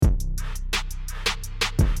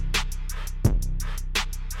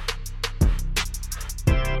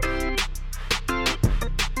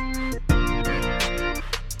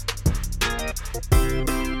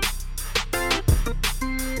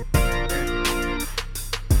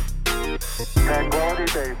Tranquility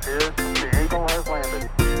Base here. The Eagle has landed.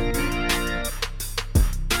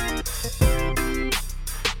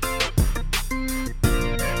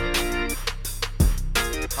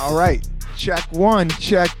 All right, check one,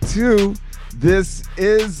 check two. This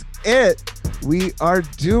is it. We are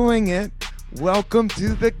doing it. Welcome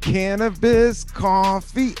to the Cannabis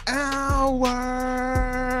Coffee Hour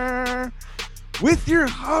with your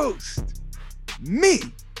host, me,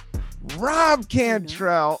 Rob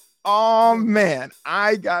Cantrell. Oh man,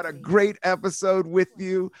 I got a great episode with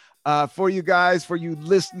you. For you guys, for you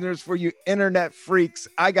listeners, for you internet freaks.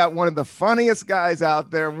 I got one of the funniest guys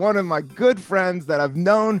out there, one of my good friends that I've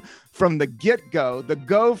known from the get-go, the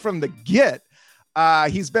go from the get.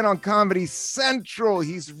 He's been on Comedy Central.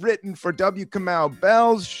 He's written for W. Kamau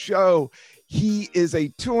Bell's show. He is a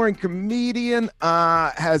touring comedian,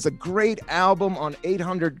 has a great album on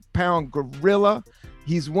 800 Pound Gorilla.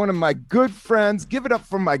 He's one of my good friends. Give it up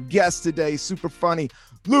for my guest today, super funny,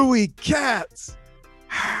 Louis Katz.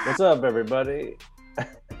 What's up, everybody?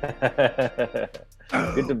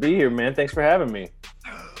 Good to be here, man. Thanks for having me.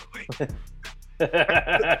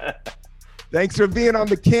 Thanks for being on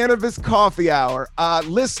the Cannabis Coffee Hour.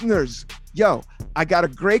 Listeners, yo, I got a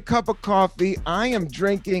great cup of coffee. I am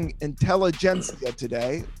drinking Intelligentsia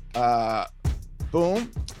today.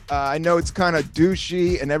 Boom. I know it's kind of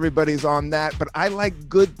douchey and everybody's on that, but I like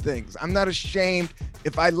good things. I'm not ashamed.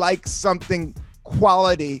 If I like something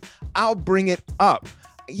quality, I'll bring it up.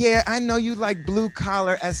 Yeah, I know you like blue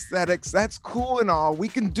collar aesthetics. That's cool and all. We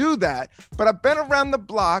can do that. But I've been around the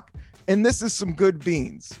block and this is some good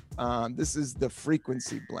beans. This is the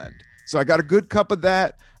Frequency blend. So I got a good cup of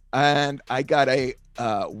that. And I got a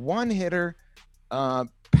one hitter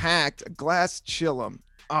packed glass Chillum.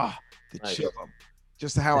 Oh, the nice. Chillum.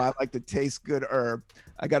 Just how I like to taste good herb.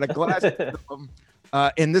 I got a glass Chillum.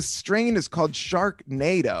 And this strain is called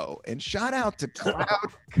Sharknado. And shout out to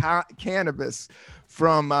Cloud Cannabis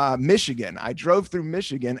from Michigan. I drove through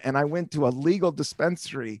Michigan and I went to a legal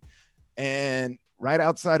dispensary and right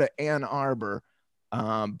outside of Ann Arbor.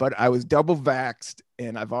 But I was double vaxxed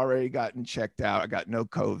and I've already gotten checked out. I got no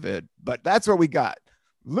COVID, but that's what we got.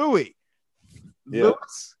 Louis, Yep.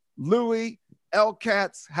 Louis, L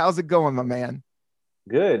Katz, how's it going, my man?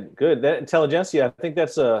 Good. That Intelligentsia, I think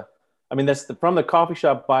that's that's from the coffee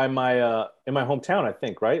shop by my in my hometown, I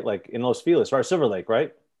think, right? Like in Los Feliz or Silver Lake,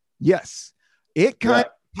 right? Yes. It kind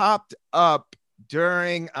of popped up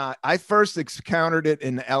during, I first encountered it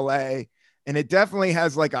in LA, and it definitely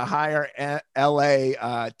has like a higher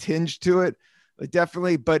LA tinge to it.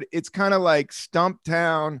 Definitely, but it's kind of like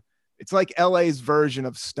Stumptown. It's like LA's version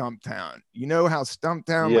of Stumptown. You know how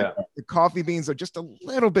Stumptown, like, the coffee beans are just a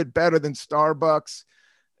little bit better than Starbucks.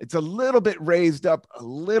 It's a little bit raised up, a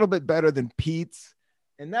little bit better than Pete's.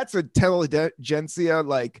 And that's a Intelligentsia.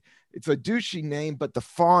 Like, it's a douchey name, but the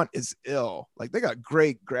font is ill. Like, they got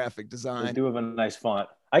great graphic design. They do have a nice font.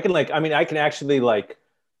 I can actually, like,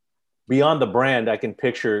 beyond the brand, I can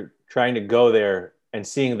picture trying to go there and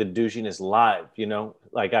seeing the douchiness live, you know?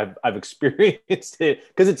 Like, I've experienced it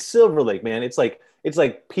because it's Silver Lake, man. It's like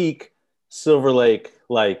peak Silver Lake,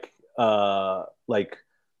 like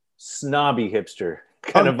snobby hipster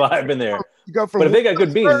kind of vibe in there. But if they got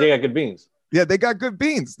good beans, they got good beans. Yeah, they got good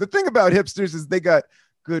beans. The thing about hipsters is they got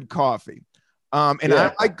good coffee.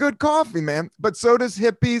 I like good coffee, man. But so does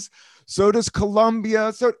hippies, so does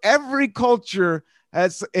Colombia. So every culture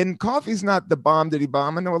has, and coffee's not the bomb.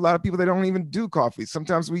 I know a lot of people that don't even do coffee.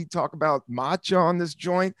 Sometimes we talk about matcha on this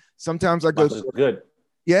joint. Sometimes I go, good.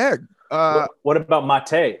 Yeah. What about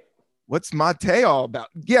mate? What's mate all about?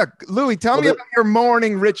 Yeah, Louis, tell me about your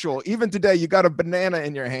morning ritual. Even today, you got a banana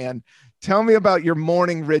in your hand. Tell me about your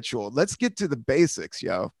morning ritual. Let's get to the basics,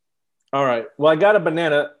 yo. All right. Well, I got a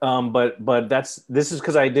banana, but this is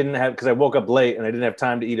because I woke up late and I didn't have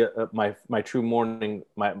time to eat my true morning,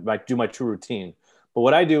 my true routine. But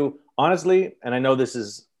what I do, honestly, and I know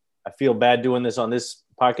I feel bad doing this on this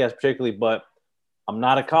podcast particularly, but I'm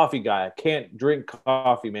not a coffee guy. I can't drink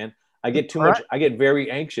coffee, man. I get too much. I get very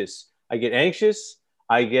anxious. I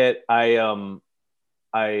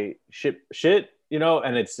shit, you know,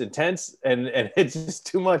 and it's intense and it's just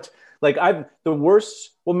too much. Like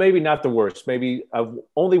maybe not the worst. Maybe I've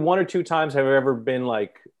only one or two times have I ever been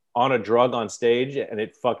like on a drug on stage and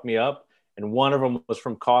it fucked me up. And one of them was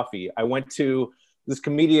from coffee. I went to this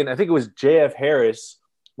comedian, I think it was JF Harris,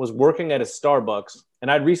 was working at a Starbucks.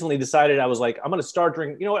 And I'd recently decided, I was like, I'm going to start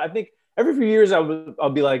drinking. You know what? I think every few years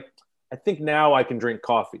I'll be like, I think now I can drink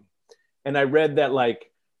coffee. And I read that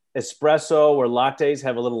like espresso or lattes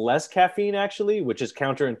have a little less caffeine actually, which is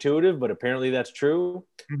counterintuitive, but apparently that's true.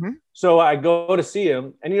 Mm-hmm. So I go to see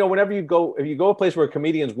him, and whenever you go, if you go a place where a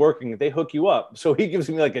comedian's working, they hook you up. So he gives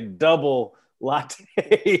me like a double latte,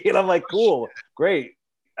 and I'm like, cool, great,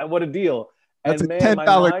 what a deal. That's and a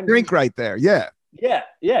 $10 drink right there. Yeah.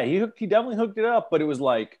 Yeah. He definitely hooked it up, but it was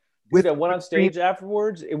like, dude, I went on stage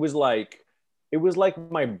afterwards. It was like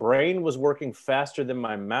my brain was working faster than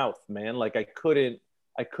my mouth, man. Like I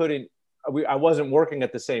wasn't working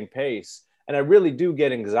at the same pace. And I really do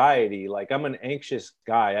get anxiety. Like I'm an anxious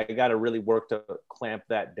guy. I got to really work to clamp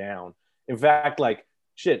that down. In fact, like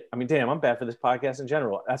shit, I mean, damn, I'm bad for this podcast in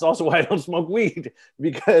general. That's also why I don't smoke weed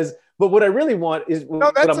but what I really want is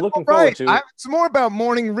what I'm looking forward to. It's more about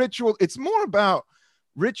morning ritual. It's more about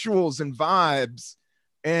rituals and vibes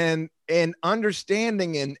and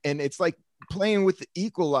understanding. And it's like playing with the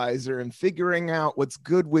equalizer and figuring out what's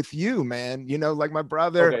good with you, man. Like my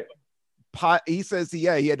brother, he says, he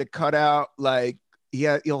had to cut out, like,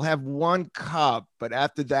 he'll have one cup, but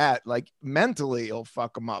after that, like mentally he'll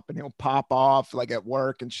fuck him up and he'll pop off like at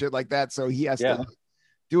work and shit like that. So he has to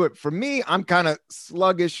do it. For me, I'm kind of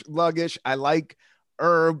sluggish. I like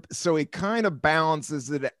herb. So it kind of balances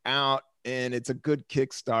it out and it's a good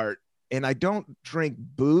kickstart. And I don't drink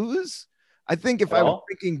booze. I think if I was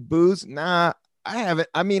drinking booze, I haven't.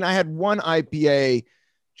 I mean, I had one IPA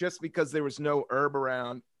just because there was no herb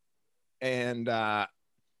around. And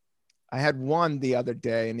I had one the other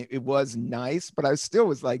day and it was nice, but I still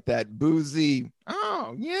was like that boozy.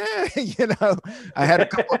 Oh yeah. I had a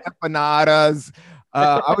couple of empanadas.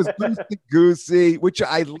 I was goosey, which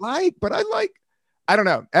I like, but I don't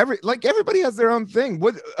know. Everybody has their own thing.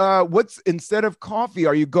 What's instead of coffee,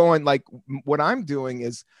 are you going like what I'm doing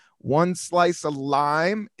is one slice of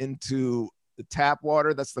lime into the tap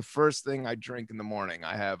water. That's the first thing I drink in the morning.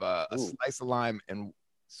 I have a slice of lime and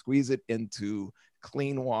squeeze it into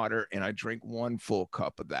clean water, and I drink one full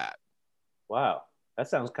cup of that. Wow, that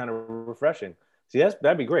sounds kind of refreshing. See,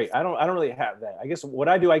 that'd be great. I don't really have that. I guess what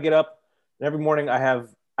I do, I get up and every morning I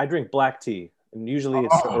drink black tea, and usually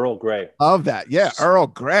it's Earl Grey. Love that. Yeah, Earl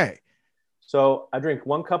Grey. So I drink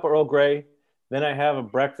 1 cup of Earl Grey, then I have a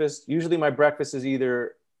breakfast. Usually my breakfast is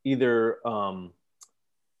either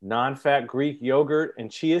non-fat Greek yogurt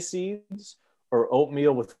and chia seeds or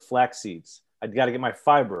oatmeal with flax seeds. I got to get my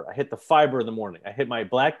fiber. I hit the fiber in the morning. I hit my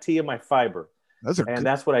black tea and my fiber.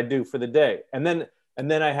 That's what I do for the day. And then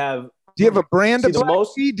I have. Do you have a brand of black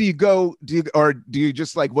tea? Do you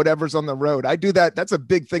just like whatever's on the road? I do that. That's a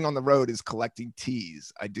big thing on the road is collecting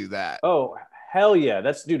teas. I do that. Oh, hell yeah.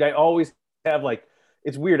 Dude, I always have like,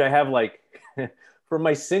 it's weird. I have like, for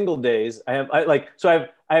my single days, I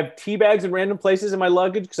have tea bags in random places in my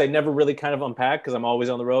luggage because I never really kind of unpack because I'm always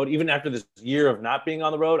on the road. Even after this year of not being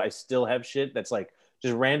on the road, I still have shit that's like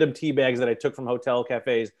just random tea bags that I took from hotel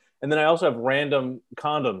cafes. And then I also have random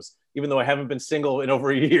condoms, even though I haven't been single in over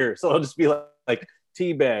a year. So I'll just be like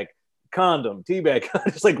tea bag, condom, tea bag,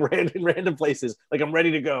 just like random places. Like I'm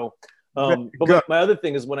ready to go. But my other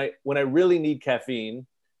thing is when I really need caffeine,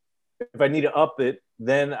 if I need to up it,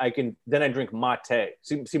 then I drink mate.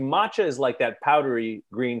 See, matcha is like that powdery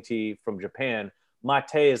green tea from Japan.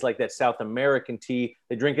 Mate is like that South American tea.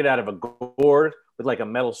 They drink it out of a gourd with like a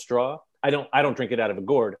metal straw. I don't drink it out of a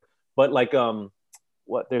gourd, but like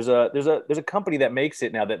there's a company that makes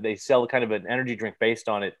it now that they sell kind of an energy drink based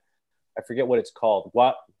on it. I forget what it's called.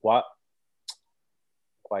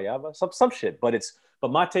 Guayaba, some shit. But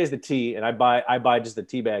mate is the tea, and I buy just the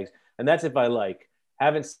tea bags, and that's if I like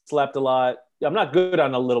haven't slept a lot. I'm not good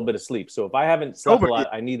on a little bit of sleep. So if I haven't slept a lot,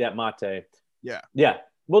 I need that mate. Yeah. Yeah.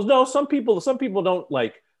 Well, no, some people don't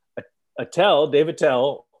like Dave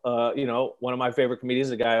Attell, one of my favorite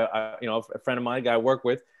comedians, a guy, a friend of mine, a guy I work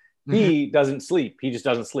with, he doesn't sleep. He just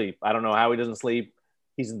doesn't sleep. I don't know how he doesn't sleep.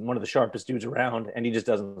 He's one of the sharpest dudes around and he just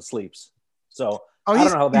doesn't sleep. So I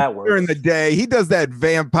don't know how that works. During the day, he does that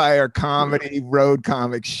vampire comedy, road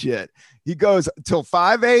comic shit. He goes till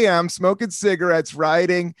 5 a.m. smoking cigarettes,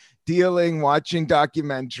 writing, dealing, watching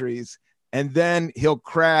documentaries, and then he'll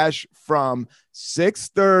crash from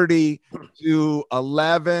 6:30 to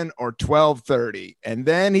 11 or 12:30, and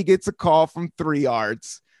then he gets a call from 3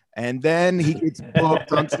 Arts, and then he gets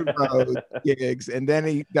booked on some road gigs, and then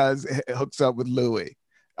he hooks up with Louis.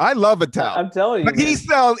 I love Attell. I'm telling you, but he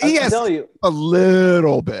has a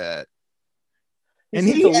little bit. And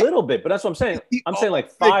he a little bit, but that's what I'm saying. I'm saying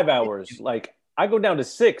like 5 hours. Like I go down to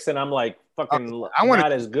 6, and I'm like fucking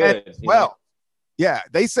not as good. Well, yeah,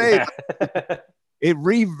 they say it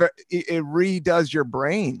redoes your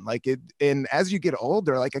brain. Like it, and as you get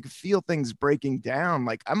older, like I can feel things breaking down.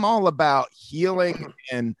 Like I'm all about healing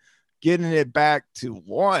and getting it back to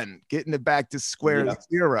 1, getting it back to square Yeah.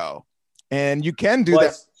 0. And you can do Well,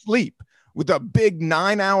 that sleep with a big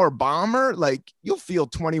 9-hour bomber. Like you'll feel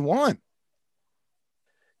 21.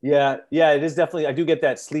 Yeah, it is definitely. I do get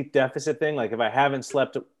that sleep deficit thing. Like if I haven't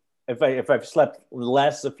slept, if I've slept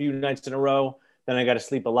less a few nights in a row, then I got to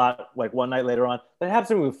sleep a lot. Like one night later on, that happens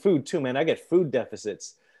to me with food too, man. I get food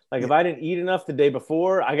deficits. Like if I didn't eat enough the day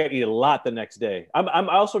before, I got to eat a lot the next day. I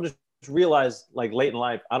also just realized like late in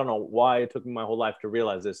life. I don't know why it took me my whole life to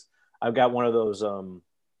realize this. I've got one of those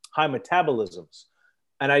high metabolisms,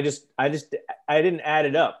 and I didn't add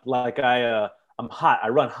it up. Like I'm hot. I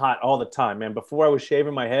run hot all the time, man. Before I was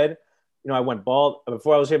shaving my head, I went bald.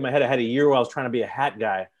 Before I was shaving my head, I had a year where I was trying to be a hat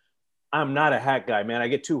guy. I'm not a hat guy, man. I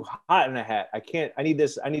get too hot in a hat. I can't. I need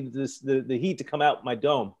the heat to come out my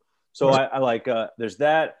dome. So I like. There's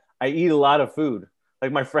that. I eat a lot of food.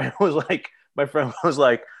 Like my friend was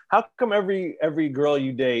like, how come every girl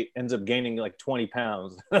you date ends up gaining like 20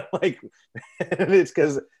 pounds? Like, it's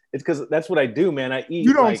because that's what I do, man. I eat.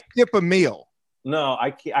 You don't skip a meal. No,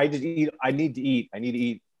 I can't. I just eat. I need to eat.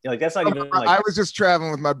 Like that's not even like. I was just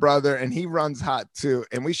traveling with my brother, and he runs hot too,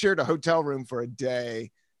 and we shared a hotel room for a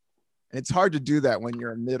day. And it's hard to do that when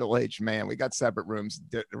you're a middle-aged man. We got separate rooms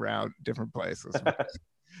around different places.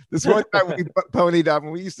 This one time we ponied up,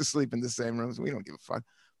 and we used to sleep in the same rooms. We don't give a fuck.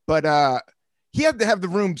 But he had to have the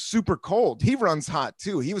room super cold. He runs hot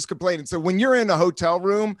too. He was complaining. So when you're in a hotel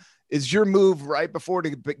room, is your move right before to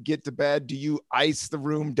get to bed? Do you ice the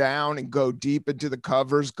room down and go deep into the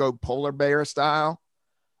covers, go polar bear style?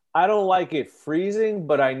 I don't like it freezing,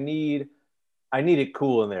 but I need it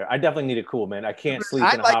cool in there. I definitely need it cool, man. I can't sleep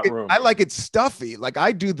in a hot room. I like it stuffy. Like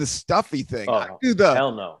I do the stuffy thing. Oh, I do the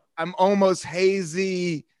hell no. I'm almost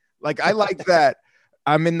hazy. Like I like that.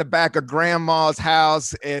 I'm in the back of grandma's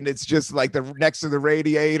house and it's just like the next to the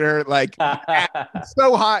radiator. Like it's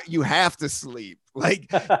so hot, you have to sleep.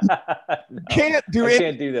 Like you can't do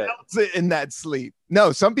anything else in that sleep.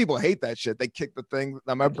 No, some people hate that shit. They kick the thing.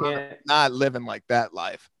 Now, my brother not living like that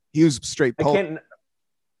life. He was straight polar.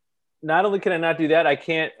 Not only can I not do that, I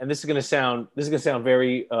can't. And this is gonna sound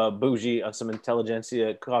very bougie on some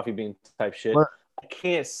intelligentsia coffee bean type shit. What? I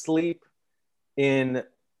can't sleep in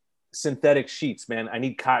synthetic sheets, man. I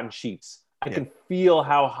need cotton sheets. I can feel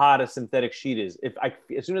how hot a synthetic sheet is.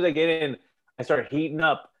 As soon as I get in, I start heating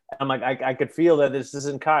up. I'm like, I could feel that this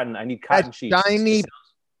isn't cotton. I need cotton sheets.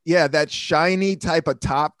 That shiny type of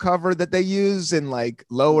top cover that they use in like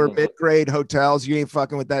lower mid-grade hotels. You ain't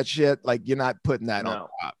fucking with that shit. Like you're not putting that on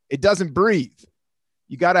top. It doesn't breathe.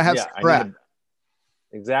 You got to have some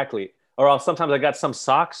exactly. Or sometimes I got some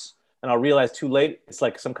socks and I'll realize too late it's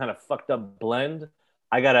like some kind of fucked up blend.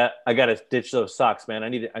 I gotta ditch those socks, man. I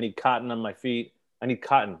need cotton on my feet. I need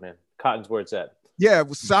cotton, man. Cotton's where it's at. Yeah,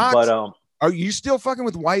 socks. But are you still fucking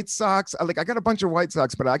with white socks? I got a bunch of white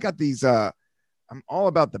socks, but I got these. I'm all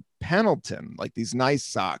about the Pendleton, like these nice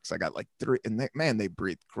socks. I got like 3, and they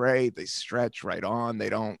breathe great. They stretch right on. They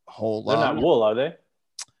don't hold up. They're not wool, are they?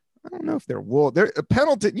 I don't know if they're wool. They're a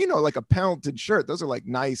Pendleton, like a Pendleton shirt. Those are like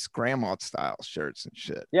nice grandma style shirts and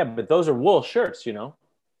shit. Yeah, but those are wool shirts,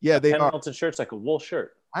 Yeah, they Pendleton shirt's like a wool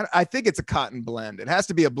shirt. I think it's a cotton blend. It has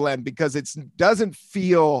to be a blend because it doesn't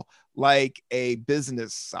feel like a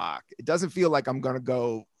business sock. It doesn't feel like I'm going to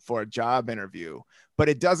go for a job interview, but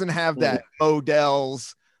it doesn't have that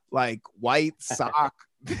Modell's like white sock,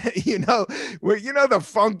 where, the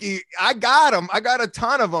funky, I got them. I got a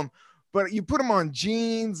ton of them, but you put them on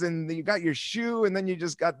jeans and you got your shoe and then you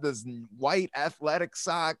just got this white athletic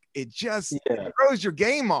sock. It just throws your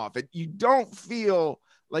game off. You don't feel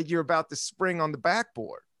like you're about to spring on the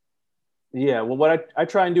backboard. Yeah, well, what I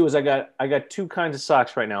try and do is I got 2 kinds of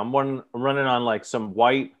socks right now. I'm running on like some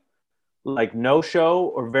white, like no show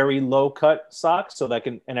or very low cut socks, so that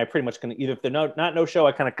I pretty much can either, if they're not no show,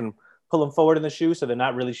 I kind of can pull them forward in the shoe so they're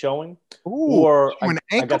not really showing. Ooh, or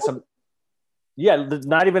I got some. Yeah,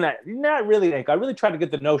 not really ankle. I really try to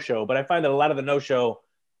get the no show, but I find that a lot of the no show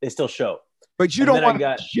they still show. But you don't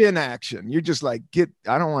want chin action. You're just like,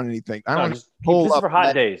 I don't want anything. I don't just pull this up is for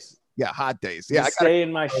hot days. Yeah, hot days. Yeah, I stay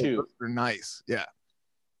in my shoe. They're nice. Yeah.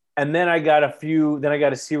 And then I got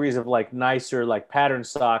a series of like nicer like pattern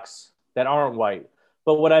socks that aren't white.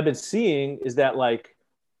 But what I've been seeing is that like,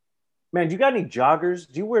 man, do you got any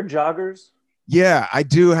joggers? Do you wear joggers? Yeah, I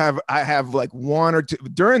do I have like 1 or 2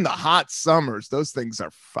 during the hot summers. Those things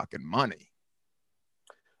are fucking money.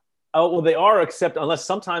 Oh, well, they are, except unless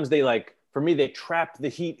sometimes they like, for me, they trap the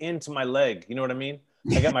heat into my leg. You know what I mean?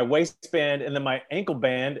 I got my waistband and then my ankle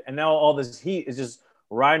band, and now all this heat is just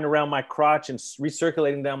riding around my crotch and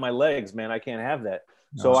recirculating down my legs, man. I can't have that.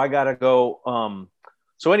 No. So I gotta go.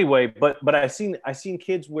 So anyway, but I seen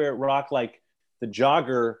kids rock like the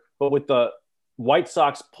jogger, but with the white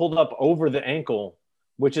socks pulled up over the ankle,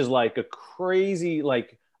 which is like a crazy,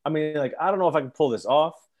 like, I mean, like, I don't know if I can pull this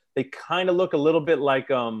off. They kind of look a little bit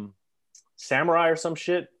like samurai or some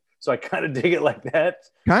shit. So I kind of dig it like that.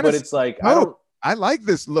 But it's like, I like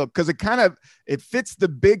this look because it fits the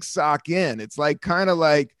big sock in. It's like kind of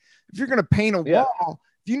like if you're gonna paint a wall,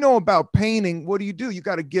 if you know about painting, what do? You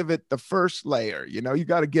got to give it the first layer. You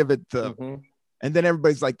got to give it the, and then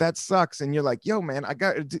everybody's like, that sucks, and you're like, yo, man,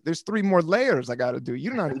 there's 3 more layers I got to do.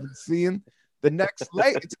 You're not even seeing the next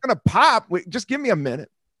layer. It's gonna pop. Wait, just give me a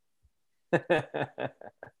minute.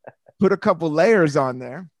 Put a couple layers on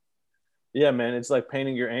there. Yeah, man, it's like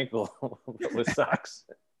painting your ankle with socks.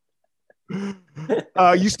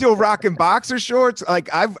 You still rocking boxer shorts? Like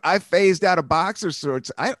I've phased out of boxer shorts.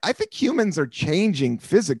 I think humans are changing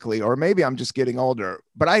physically, or maybe I'm just getting older.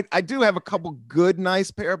 But I do have a couple good,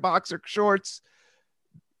 nice pair of boxer shorts.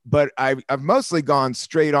 But I've mostly gone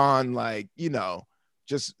straight on, like,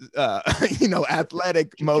 just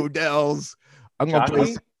athletic models. I'm gonna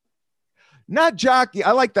play. Not jockey.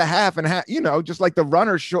 I like the half and half, just like the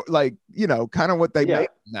runner short, like, kind of what they make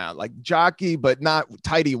now, like jockey, but not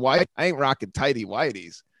tighty white. I ain't rocking tighty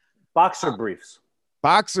whiteys. Boxer briefs.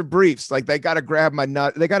 Like they got to grab my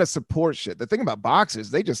nut. They got to support shit. The thing about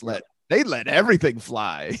boxers, they let everything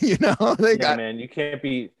fly. Man, you can't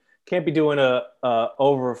be doing a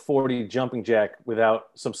over 40 jumping jack without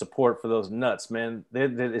some support for those nuts, man.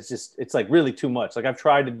 It's like really too much. Like I've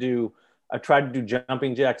tried to do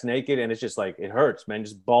jumping jacks naked, and it's just like, it hurts, man.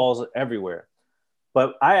 Just balls everywhere.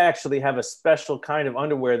 But I actually have a special kind of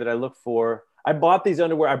underwear that I look for. I bought these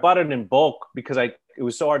underwear. I bought it in bulk because it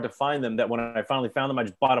was so hard to find them that when I finally found them, I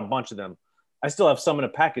just bought a bunch of them. I still have some in a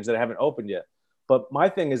package that I haven't opened yet. But my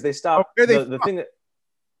thing is, they stopped the thing that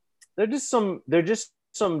they're just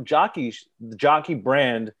some jockey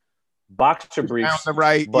brand boxer briefs.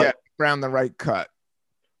 Brown the right cut.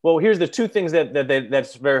 Well, here's the 2 things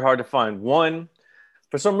that's very hard to find. One,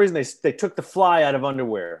 for some reason, they took the fly out of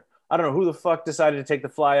underwear. I don't know who the fuck decided to take the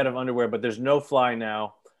fly out of underwear, but there's no fly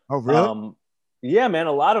now. Oh, really? Yeah, man.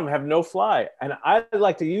 A lot of them have no fly, and I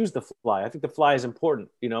like to use the fly. I think the fly is important.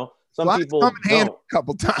 Some Fly's people come in handy don't. A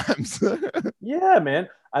couple times. Yeah, man.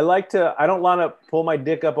 I don't want to pull my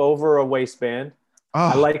dick up over a waistband. Oh.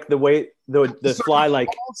 I like the way the fly, like,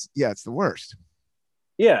 yeah, it's the worst.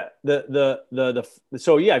 Yeah,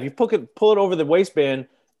 so yeah, if you pull it over the waistband,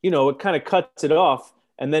 it kind of cuts it off,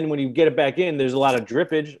 and then when you get it back in, there's a lot of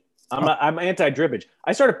drippage. I'm anti-drippage.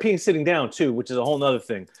 I started peeing sitting down too, which is a whole nother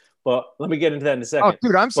thing. But let me get into that in a second. Oh,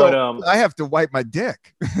 dude, I have to wipe my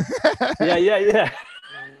dick. Yeah.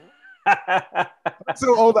 I'm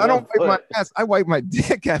so old. I don't wipe my ass. I wipe my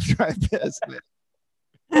dick after I piss, man.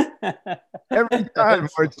 Every time,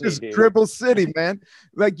 or it's just dribble city, man.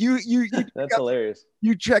 Like you that's hilarious.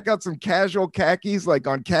 You check out some casual khakis, like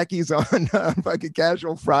on khakis on fucking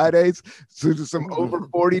casual Fridays. So there's some over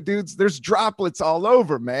 40 dudes. There's droplets all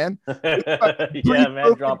over, man. Yeah,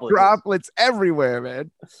 man, droplets everywhere, man.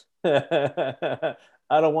 I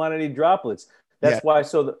don't want any droplets. That's why.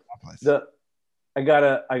 So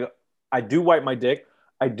I do wipe my dick.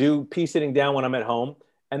 I do pee sitting down when I'm at home.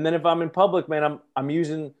 And then if I'm in public, man, I'm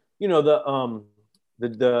using, the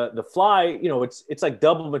fly, it's like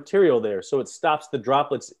double material there. So it stops the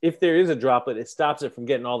droplets. If there is a droplet, it stops it from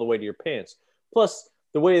getting all the way to your pants. Plus,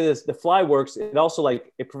 the way the fly works, it also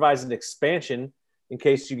it provides an expansion in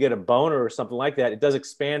case you get a boner or something like that. It does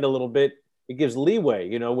expand a little bit. It gives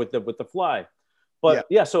leeway, with the fly. But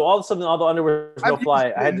so all of a sudden, all the underwear is no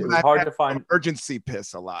fly. It was hard to find. Emergency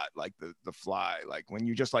piss a lot, like the fly, like when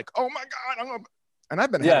you just like, oh my God, and I've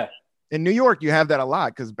been in New York, you have that a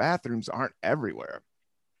lot because bathrooms aren't everywhere.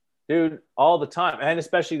 Dude, all the time. And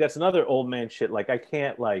especially that's another old man shit. Like I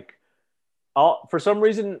can't for some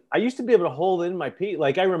reason, I used to be able to hold in my pee.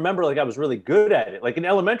 Like I remember I was really good at it. Like in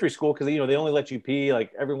elementary school, because they only let you pee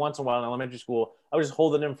like every once in a while in elementary school. I was just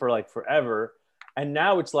holding in for forever. And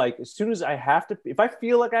now it's like as soon as I have to, if I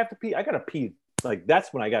feel like I have to pee, I gotta pee. Like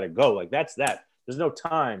that's when I gotta go. Like that's that. There's no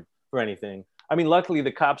time for anything. I mean, luckily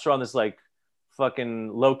the cops are on this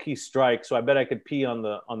fucking low-key strike, so I bet I could pee on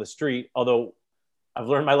the street, although I've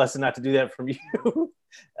learned my lesson not to do that from you.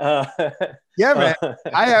 Yeah, man.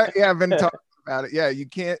 I've been talking about it. Yeah, you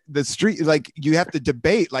can't, the street, you have to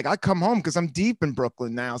debate. I come home because I'm deep in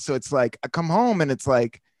Brooklyn now, so it's I come home and it's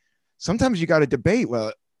sometimes you got to debate.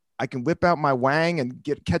 Well, I can whip out my wang and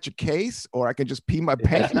catch a case, or I can just pee my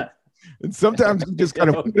pants. And sometimes you just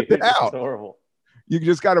gotta whip it out. Horrible. You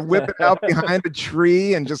just got to whip it out behind a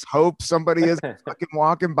tree and just hope somebody is fucking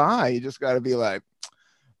walking by. You just got to be like,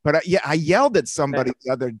 But I yelled at somebody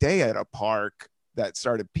the other day at a park that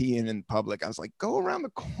started peeing in public. I was like, go around the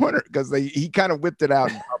corner, because he kind of whipped it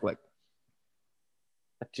out in public.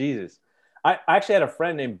 Jesus. I actually had a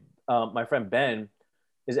friend named my friend Ben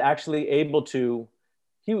is actually able to,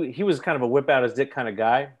 he was kind of a whip out his dick kind of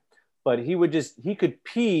guy, but he could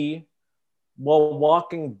pee while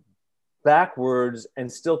walking backwards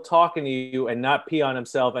and still talking to you and not pee on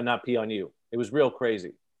himself and not pee on you. It was real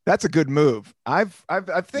crazy. That's a good move. I think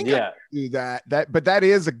I Yeah. can do that. But that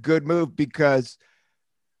is a good move, because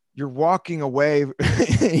you're walking away.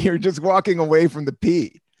 You're just walking away from the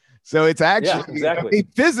pee. So it's actually, exactly.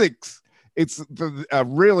 Physics. It's a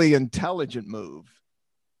really intelligent move.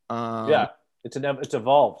 It's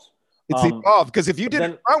evolved. It's evolved, because if you did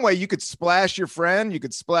it the wrong way, you could splash your friend, you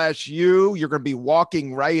could splash you. You're going to be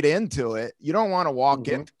walking right into it. You don't want to walk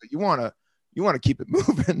into it. You want to keep it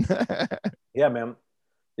moving. Yeah, man.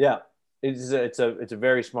 Yeah, it's a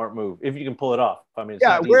very smart move if you can pull it off. I mean,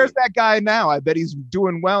 yeah. Where's that guy now? I bet he's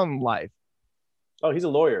doing well in life. Oh, he's a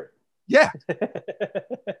lawyer. Yeah.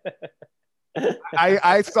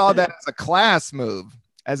 I saw that as a class move.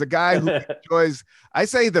 As a guy who enjoys, I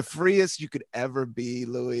say the freest you could ever be,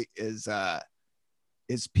 Louis, is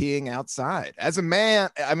peeing outside. As a man,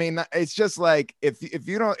 I mean, it's just like if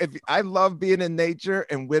I love being in nature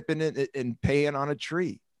and whipping it and peeing on a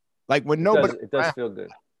tree, like when nobody. It does feel good.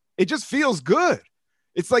 It just feels good.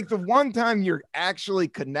 It's like the one time you're actually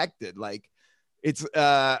connected. Like it's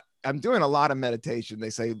I'm doing a lot of meditation.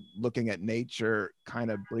 They say looking at nature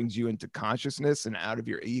kind of brings you into consciousness and out of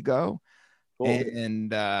your ego. Cool.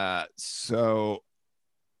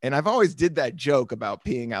 And I've always did that joke about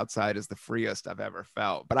peeing outside is the freest I've ever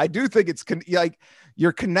felt. But I do think it's like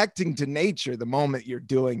you're connecting to nature the moment you're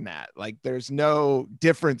doing that. Like there's no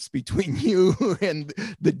difference between you and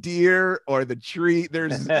the deer or the tree.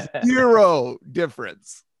 There's zero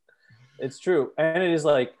difference. It's true. And it is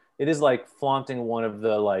like flaunting one of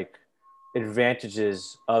the like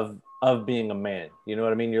advantages of being a man. You know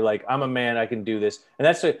what I mean? You're like, I'm a man, I can do this. And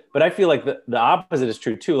that's it. But I feel like the opposite is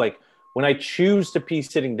true too. Like when I choose to pee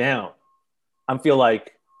sitting down, I feel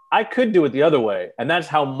like I could do it the other way. And that's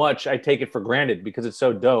how much I take it for granted because it's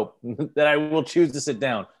so dope that I will choose to sit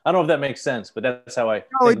down. I don't know if that makes sense, but that's how I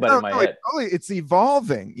think about it in my head. It's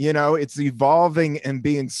evolving, it's evolving and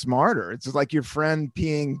being smarter. It's like your friend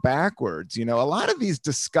peeing backwards, a lot of these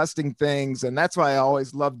disgusting things. And that's why I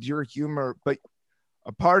always loved your humor. But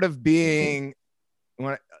a part of being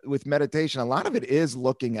with meditation, a lot of it is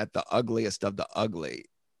looking at the ugliest of the ugly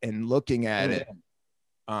and looking at it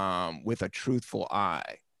with a truthful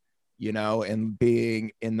eye, and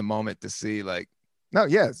being in the moment to see like, no,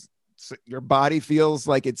 yes, your body feels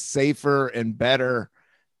like it's safer and better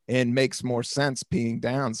and makes more sense peeing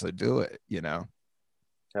down. So do it,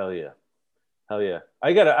 Hell yeah.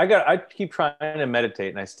 I keep trying to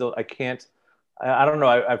meditate and I can't. I don't know.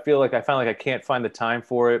 I feel like I find like I can't find the time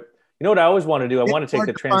for it. You know what I always want to do? I want to take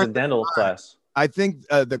the transcendental class. I think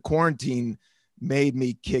the quarantine made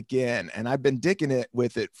me kick in, and I've been dicking it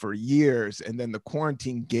with it for years. And then the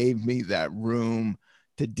quarantine gave me that room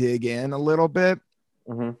to dig in a little bit.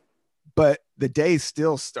 Mm-hmm. But the day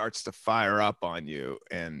still starts to fire up on you.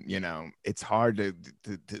 And, it's hard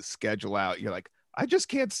to schedule out. You're like, I just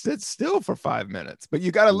can't sit still for 5 minutes, but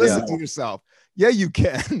you got to listen to yourself. Yeah, you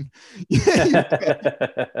can. Yeah,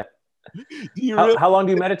 you can. How long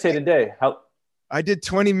do you meditate a day? I did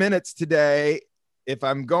 20 minutes today. If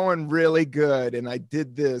I'm going really good, and I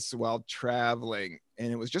did this while traveling,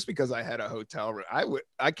 and it was just because I had a hotel room.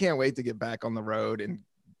 I can't wait to get back on the road and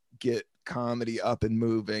get comedy up and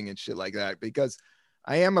moving and shit like that, because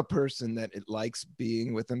I am a person that it likes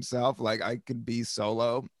being with himself. Like I can be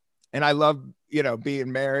solo, and I love,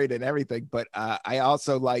 being married and everything, but I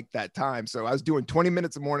also like that time. So I was doing 20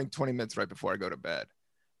 minutes in the morning, 20 minutes right before I go to bed,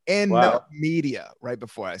 and no media right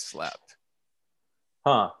before I slept.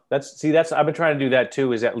 Huh. That's I've been trying to do that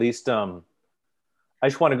too, is at least I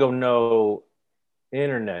just want to go no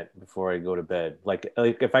internet before I go to bed. Like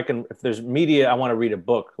if there's media, I want to read a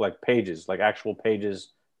book, like pages, like actual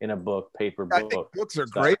pages in a book, paper book. I think books are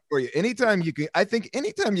great for you. Anytime you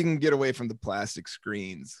can get away from the plastic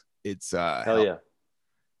screens, it's hell yeah.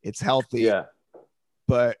 It's healthy. Yeah.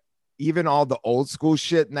 But even all the old school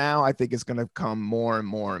shit now, I think is going to become more and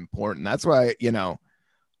more important. That's why,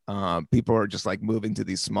 people are just like moving to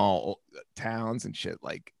these small towns and shit.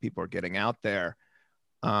 Like people are getting out there.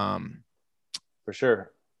 For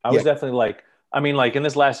sure. I was definitely like, in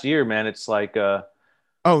this last year, man, it's like, nature.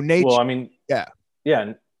 Well,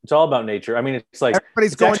 yeah. It's all about nature. It's like,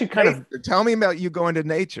 everybody's it's going actually to kind nature. Tell me about you going to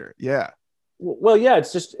nature. Yeah. Well, yeah,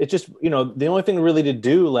 it's just the only thing really to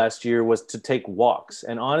do last year was to take walks,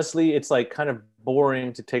 and honestly, it's like kind of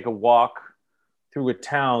boring to take a walk through a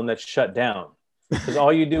town that's shut down, because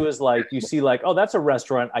all you do is like you see like, oh, that's a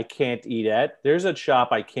restaurant I can't eat at. There's a shop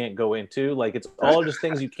I can't go into. Like it's all just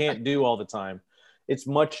things you can't do all the time. It's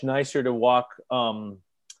much nicer to walk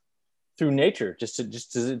through nature.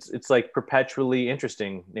 It's like perpetually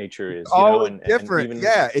interesting. Nature is, Always different. and even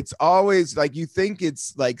Yeah, it's always like you think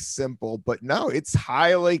it's like simple, but no, it's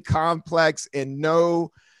highly complex, and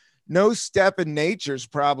no step in nature is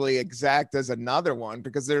probably exact as another one,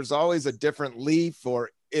 because there's always a different leaf,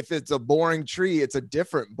 or if it's a boring tree, it's a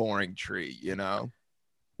different boring tree,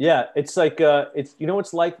 Yeah, it's like it's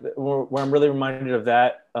it's like where I'm really reminded of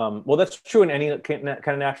that. Well, that's true in any kind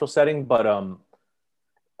of natural setting, but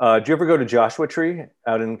do you ever go to Joshua Tree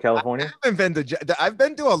out in California? I've been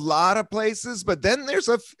to a lot of places, but then there's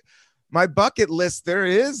my bucket list. There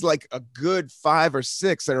is like a good 5 or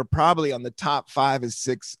 6 that are probably on the top 5 or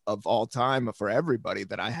 6 of all time for everybody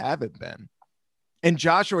that I haven't been. And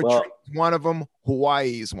Joshua Tree is one of them.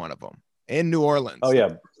 Hawaii is one of them. And New Orleans. Oh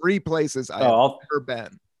yeah, 3 places I've never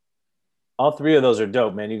been. All 3 of those are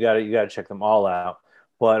dope, man. You got to check them all out.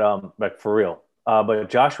 But like for real. But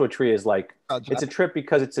Joshua Tree is like, it's a trip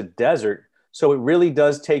because it's a desert. So it really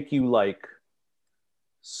does take you like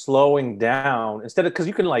slowing down instead of, because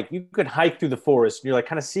you can hike through the forest and you're like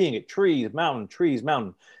kind of seeing it, trees,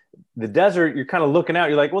 mountain. The desert, you're kind of looking out.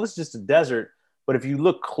 You're like, well, this is just a desert. But if you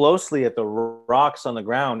look closely at the rocks on the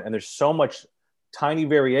ground, and there's so much tiny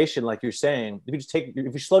variation, like you're saying, if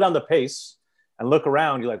you slow down the pace and look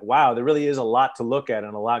around, you're like, wow, there really is a lot to look at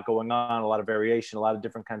and a lot going on, a lot of variation, a lot of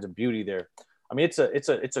different kinds of beauty there. I mean, it's a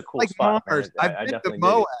cool like spot. Mars. I've been to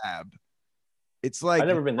Moab. It's like, I've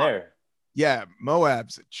never been there. Yeah,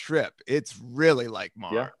 Moab's a trip. It's really like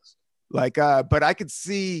Mars. Yeah. Like, but I could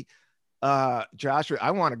see Joshua,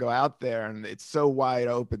 I want to go out there, and it's so wide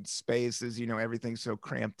open spaces, everything's so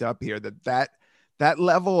cramped up here that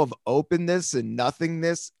level of openness and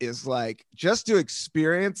nothingness is like, just to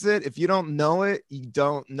experience it. If you don't know it, you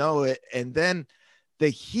don't know it. And then the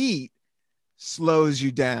heat slows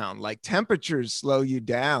you down, like temperatures slow you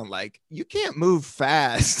down, like you can't move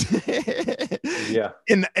fast. Yeah,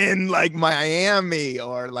 in like Miami,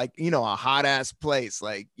 or like a hot ass place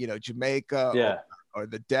like Jamaica, yeah, or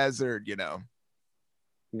the desert. You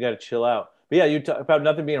got to chill out. But yeah, you talk about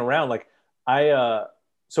nothing being around. Like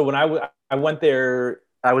so when I went there,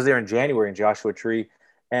 I was there in January in Joshua Tree,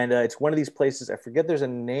 and it's one of these places, I forget there's a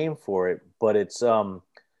name for it, but it's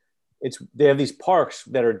they have these parks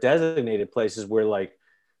that are designated places where like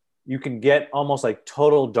you can get almost like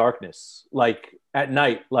total darkness, like at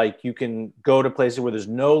night. Like you can go to places where there's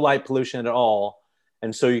no light pollution at all,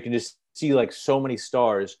 and so you can just see like so many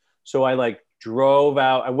stars. So I like drove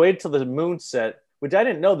out. I waited till the moon set, which I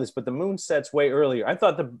didn't know this, but the moon sets way earlier. I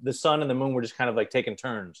thought the sun and the moon were just kind of like taking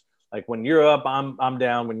turns. Like when you're up, I'm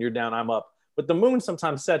down. When you're down, I'm up. But the moon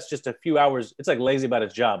sometimes sets just a few hours. It's like lazy about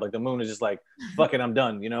its job. Like the moon is just like, fuck it, I'm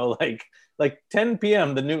done. Like 10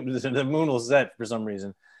 p.m. the moon will set for some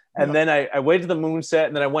reason. And then I waited till the moon set,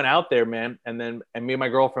 and then I went out there, man. And me and my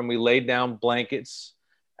girlfriend, we laid down blankets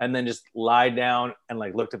and then just lied down and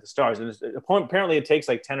like looked at the stars. And apparently it takes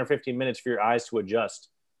like 10 or 15 minutes for your eyes to adjust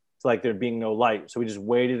to like there being no light. So we just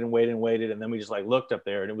waited and waited and waited. And then we just like looked up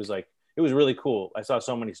there, and it was really cool. I saw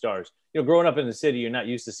so many stars. Growing up in the city, you're not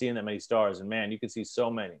used to seeing that many stars, and man, you can see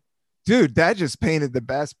so many. Dude, that just painted the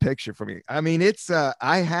best picture for me. I mean, it's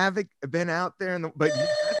I haven't been out there but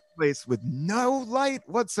that place with no light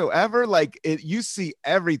whatsoever, like you see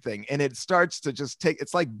everything, and it starts to just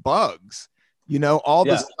it's like bugs, all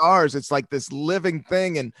the stars. It's like this living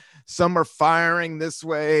thing, and some are firing this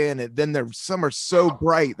way, and then some are so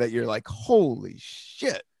bright that you're like, holy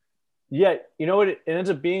shit. Yeah, you know what it ends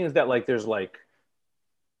up being is that like there's like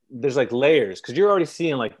layers, because you're already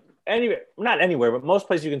seeing like not anywhere, but most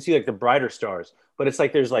places you can see like the brighter stars, but it's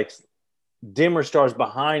like there's like dimmer stars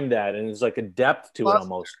behind that, and there's like a depth to it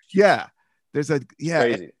almost. Yeah, there's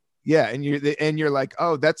crazy. Yeah, and you're like,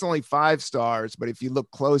 oh, that's only 5 stars, but if you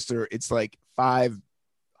look closer, it's like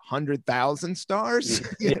 500,000 stars.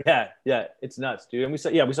 yeah, it's nuts, dude. And we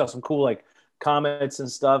saw some cool like comets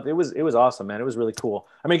and stuff. It was awesome, man. It was really cool.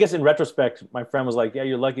 I mean, I guess in retrospect, my friend was like, yeah,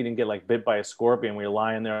 you're lucky you didn't get like bit by a scorpion when you're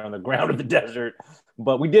lying there on the ground of the desert,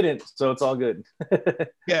 but we didn't, so it's all good.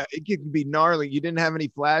 Yeah, it could be gnarly. You didn't have any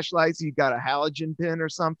flashlights? You got a halogen pin or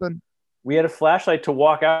something? We had a flashlight to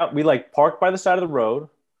walk out. We like parked by the side of the road,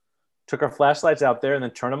 took our flashlights out there, and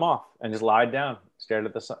then turned them off and just lied down, stared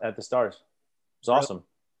at the stars. It was awesome.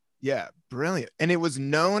 Yeah, brilliant. And it was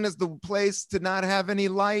known as the place to not have any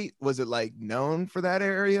light. Was it like known for that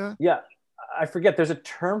area? Yeah, I forget. There's a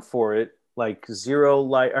term for it, like zero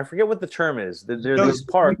light. I forget what the term is. There are No, these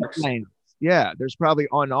parks. street lamps. Yeah, there's probably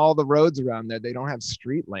on all the roads around there. They don't have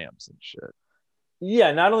street lamps and shit.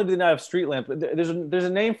 Yeah, not only do they not have street lamps, but there's a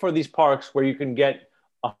name for these parks where you can get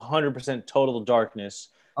 100% total darkness,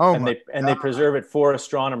 Oh and my they preserve it for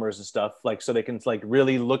astronomers and stuff, like so they can like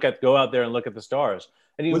really go out there and look at the stars.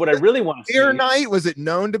 And Was what I it really want to clear see. night? Was it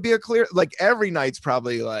known to be a clear? Like every night's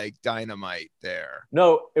probably like dynamite there.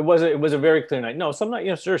 No, it was a very clear night. No, some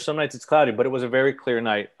night, sure, some nights it's cloudy, but it was a very clear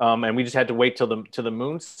night. And we just had to wait till the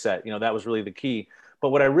moon set. That was really the key. But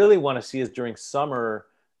what I really want to see is during summer,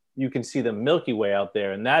 you can see the Milky Way out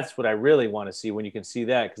there, and that's what I really want to see when you can see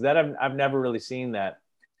that, because that I've never really seen that.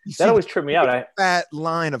 You That see always tripped me out. that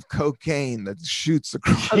line of cocaine that shoots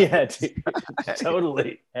across. Yeah, dude,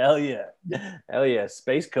 totally. Hell yeah,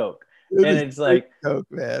 space coke. It And is it's like, coke,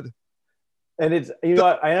 man. and it's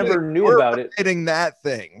I never knew We're about it. riding that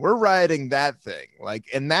thing. We're riding that thing. Like,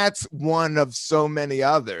 and that's one of so many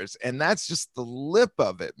others. And that's just the lip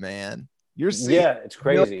of it, man. You're seeing Yeah, it's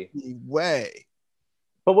crazy. Milky Way.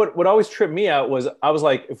 But what always tripped me out was I was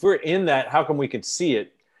like, if we're in that, how come we can see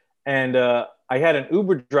it? And I had an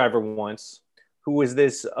Uber driver once who was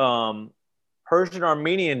this Persian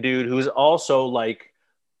Armenian dude who's also like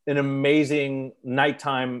an amazing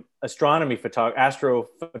nighttime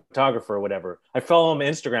astrophotographer or whatever. I follow him on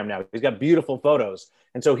Instagram now. He's got beautiful photos.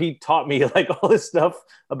 And so he taught me like all this stuff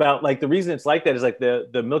about like the reason it's like that is like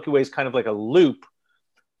the Milky Way is kind of like a loop.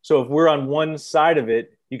 So if we're on one side of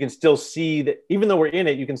it, you can still see that even though we're in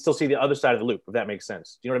it, you can still see the other side of the loop, if that makes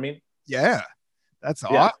sense. Do you know what I mean? Yeah. That's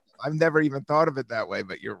Yeah. awesome. I've never even thought of it that way,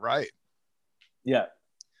 but you're right. Yeah.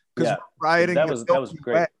 Because Yeah. riding That the was Milky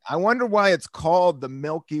great. Way. I wonder why it's called the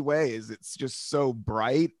Milky Way. Is it's just so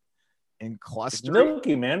bright and It's clustered?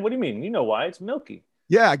 milky, man. What do you mean? You know why? It's milky.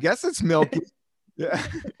 Yeah, I guess it's milky. Yeah.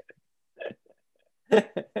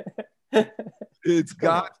 It's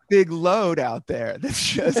got big load out there that's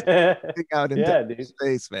just out into Yeah, dude.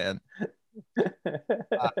 space, man.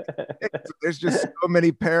 There's just so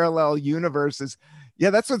many parallel universes. Yeah,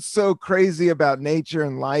 that's what's so crazy about nature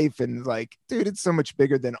and life. And like, dude, it's so much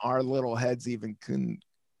bigger than our little heads even can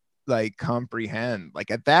like comprehend. Like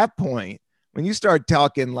at that point, when you start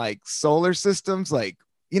talking like solar systems, like,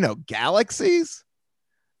 galaxies,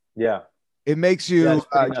 Yeah. it makes you Yeah, it's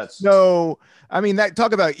pretty nuts. know. I mean, that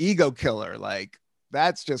talk about ego killer. Like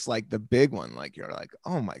that's just like the big one. Like you're like,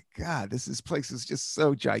 oh my god, this place is just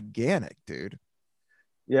so gigantic, dude.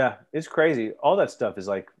 Yeah, it's crazy. All that stuff is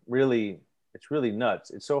like it's really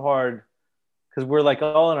nuts. It's so hard because we're like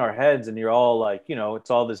all in our heads, and you're all like, it's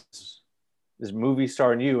all this movie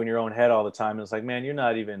star in you in your own head all the time. And it's like, man,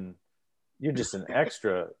 you're just an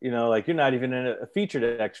extra, like you're not even in a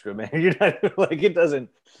featured extra, man. You're not like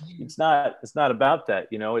it's not about that,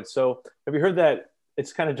 It's so. Have you heard that?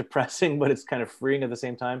 It's kind of depressing, but it's kind of freeing at the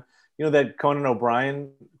same time. That Conan O'Brien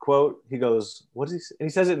quote? He goes, "What is he?" And he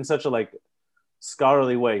says it in such a like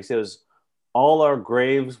scholarly way. He says, "All our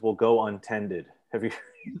graves will go untended." Have you?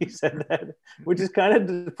 He said that, which is kind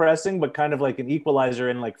of depressing, but kind of like an equalizer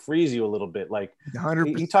and like frees you a little bit. Like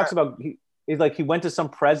 100%. he talks about he went to some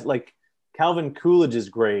like Calvin Coolidge's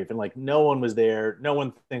grave, and like no one was there. No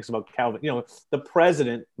one thinks about Calvin. The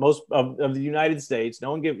president, most of the United States.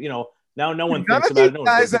 No one now no one None thinks of about these it. No one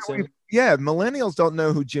guys visits that him. millennials don't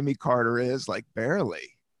know who Jimmy Carter is, like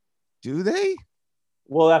barely. Do they?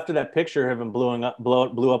 Well, after that picture of him blew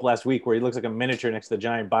up last week, where he looks like a miniature next to the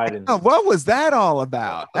giant Biden. Oh, what was that all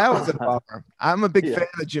about? That was a bummer. I'm a big Yeah. fan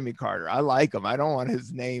of Jimmy Carter. I like him. I don't want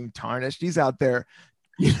his name tarnished. He's out there,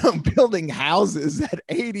 building houses at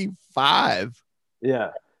 85.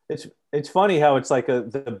 Yeah, it's funny how it's like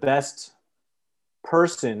the best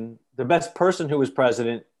person who was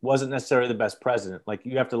president wasn't necessarily the best president. Like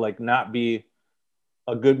you have to like not be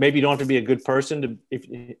a good. Maybe you don't have to be a good person to.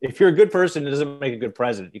 If you're a good person, it doesn't make a good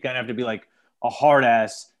president. You kind of have to be like a hard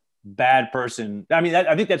ass bad person. I mean,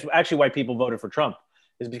 I think that's actually why people voted for Trump,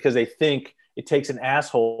 is because they think it takes an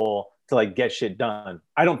asshole to like get shit done.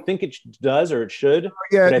 I don't think it does or it should.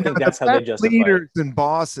 Yeah, but I think that's how they justify it. Leaders and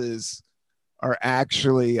bosses are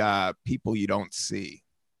actually people you don't see.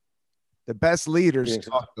 The best leaders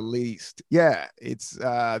talk the least. Yeah, it's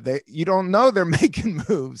you don't know they're making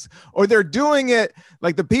moves, or they're doing it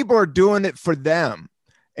like the people are doing it for them,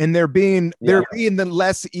 and they're being the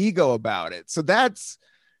less ego about it.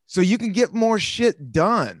 So you can get more shit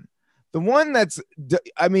done. The one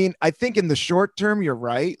I think in the short term, you're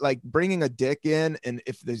right. Like bringing a dick in, and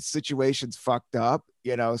if the situation's fucked up,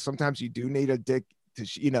 sometimes you do need a dick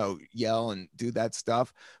to, yell and do that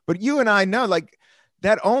stuff. But you and I know, like,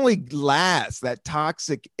 that only lasts, that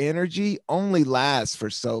toxic energy only lasts for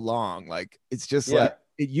so long. Like it's just Yeah. like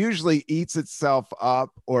it usually eats itself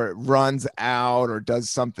up or it runs out or does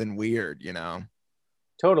something weird, you know?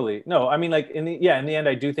 Totally. No, I mean, like in the end,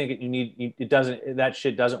 I do think it doesn't, that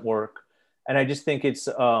shit doesn't work. And I just think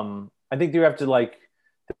I think you have to like,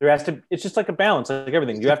 it's just like a balance, like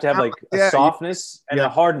everything. You have to have like a Yeah, softness and yeah. a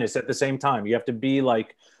hardness at the same time. You have to be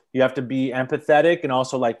like, you have to be empathetic and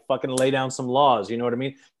also like fucking lay down some laws. You know what I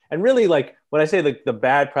mean? And really, like when I say like the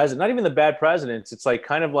bad president, not even the bad presidents, it's like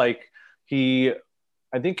kind of like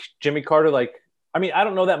I think Jimmy Carter, like, I mean, I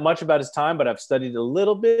don't know that much about his time, but I've studied a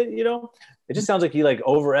little bit, you know. It just sounds like he like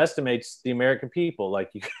overestimates the American people.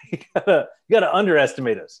 Like you gotta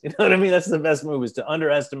underestimate us. You know what I mean? That's the best move, is to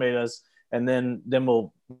underestimate us, and then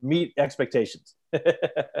we'll meet expectations.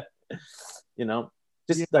 You know,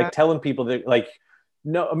 just like telling people that like,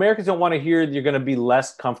 no, Americans don't want to hear you're going to be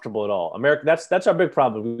less comfortable at all. America, that's our big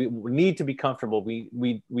problem. We need to be comfortable.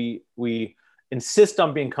 We insist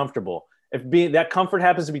on being comfortable. If being that comfort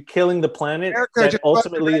happens to be killing the planet, America that just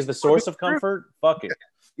ultimately is the source the of comfort. Fuck it.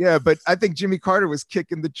 Yeah, but I think Jimmy Carter was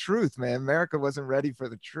kicking the truth, man. America wasn't ready for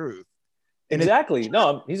the truth. And Exactly.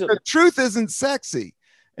 No, the truth isn't sexy.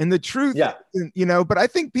 And the truth, yeah, you know, but I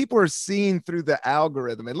think people are seeing through the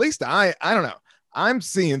algorithm. At least I don't know. I'm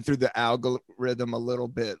seeing through the algorithm a little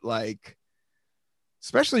bit, like,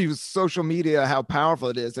 especially with social media, how powerful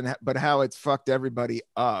it is, but how it's fucked everybody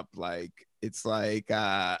up. Like, it's like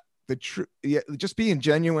the truth, yeah, just being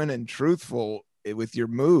genuine and truthful with your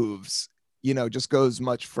moves, you know, just goes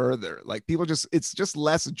much further. Like people it's just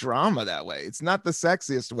less drama that way. It's not the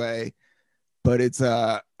sexiest way, but it's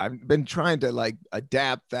I've been trying to like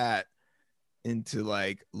adapt that into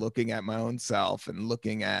like looking at my own self and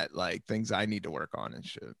looking at like things I need to work on and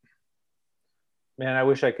shit. Man, I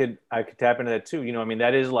wish I could tap into that too. You know, I mean,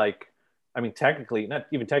 that is like, I mean, technically, not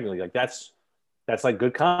even technically, like that's like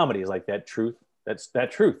good comedy, is like that truth. That's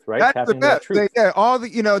that truth, right? That's Tapping into that truth. yeah, all the,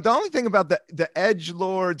 you know, the only thing about the edge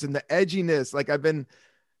lords and the edginess, like I've been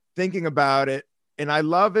thinking about it and I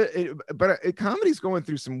love it, but comedy's going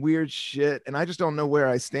through some weird shit and I just don't know where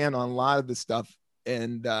I stand on a lot of the stuff.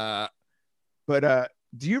 And but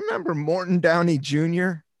do you remember Morton Downey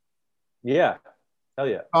Jr.? Yeah. Hell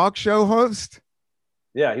yeah. Talk show host?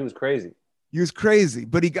 Yeah, he was crazy. He was crazy,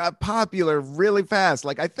 but he got popular really fast.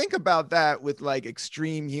 Like I think about that with like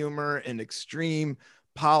extreme humor and extreme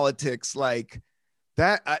politics, like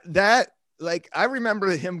that like I remember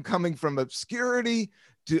him coming from obscurity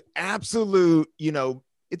to absolute, you know,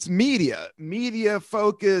 it's media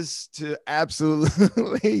focus to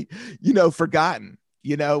absolutely, you know, forgotten,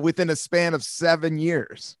 you know, within a span of 7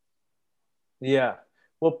 years. Yeah.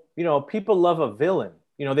 Well, you know, people love a villain.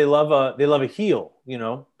 You know, they love a heel, you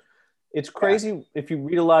know. It's crazy if you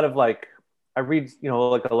read a lot of like, I read, you know,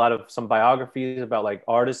 like a lot of some biographies about like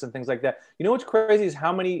artists and things like that. You know what's crazy is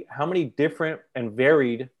how many different and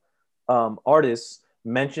varied artists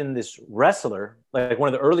mention this wrestler, like one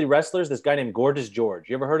of the early wrestlers, this guy named Gorgeous George.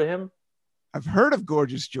 You ever heard of him? I've heard of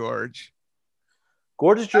Gorgeous George.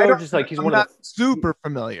 Gorgeous George is like, he's one of the super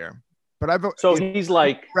familiar, but he's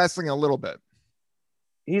like wrestling a little bit.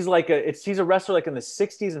 He's like he's a wrestler like in the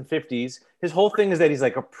 60s and 50s. His whole thing is that he's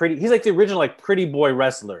like the original like pretty boy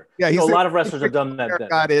wrestler. Yeah, a lot of wrestlers have done that.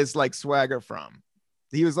 Got his like swagger from.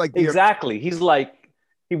 He was like exactly. He's like,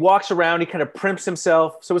 he walks around, he kind of primps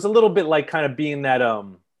himself. So it's a little bit like kind of being that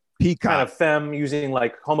Peacock kind of femme, using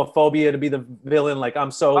like homophobia to be the villain. Like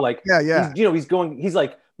I'm so like yeah. You know, he's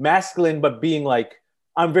like masculine, but being like,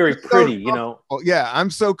 I'm very pretty. You know. Yeah,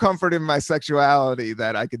 I'm so comforted in my sexuality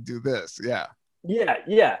that I could do this. Yeah.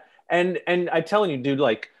 Yeah. And I'm telling you, dude,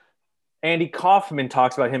 like Andy Kaufman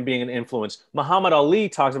talks about him being an influence. Muhammad Ali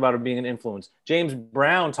talks about him being an influence. James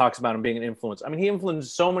Brown talks about him being an influence. I mean, he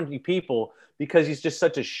influenced so many people because he's just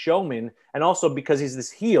such a showman, and also because he's this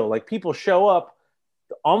heel. Like people show up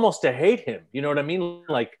almost to hate him. You know what I mean?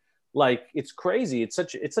 Like it's crazy. It's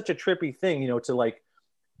such a trippy thing, you know, to like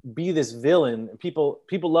be this villain. People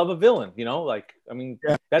love a villain, you know. Like I mean,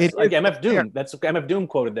 that's like MF Doom. Yeah. That's MF Doom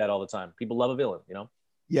quoted that all the time. People love a villain, you know.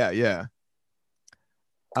 Yeah.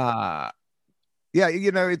 Yeah,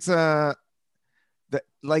 you know, it's that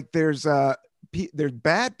like there's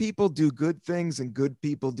bad people do good things and good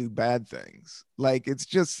people do bad things. Like it's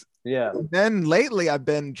just Then lately I've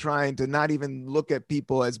been trying to not even look at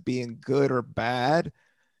people as being good or bad,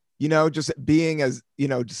 you know, just being as, you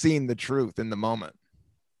know, seeing the truth in the moment.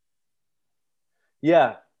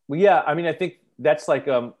 Yeah. Well, yeah. I mean, I think that's like,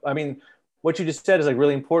 I mean, what you just said is like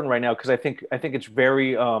really important right now. Cause I think it's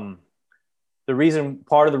very, part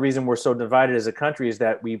of the reason we're so divided as a country is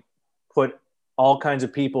that we put all kinds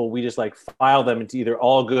of people, we just like file them into either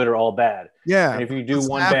all good or all bad. Yeah. And if you do What's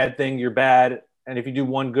one happening? bad thing, you're bad. And if you do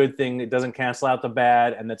one good thing, it doesn't cancel out the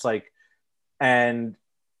bad. And it's like, and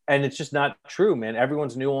it's just not true, man.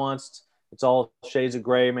 Everyone's nuanced. It's all shades of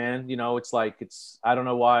gray, man. You know, it's like, I don't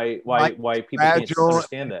know why people can't Fragile.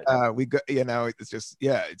 understand that. We go, you know, it's just,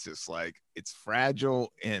 yeah, it's just like, it's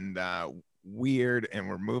fragile and weird, and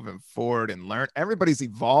we're moving forward and learn. Everybody's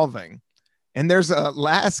evolving, and there's a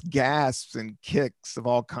last gasps and kicks of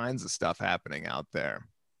all kinds of stuff happening out there.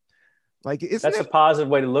 Like, That's a positive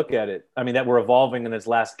way to look at it. I mean, that we're evolving in its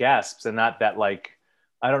last gasps, and not that, like,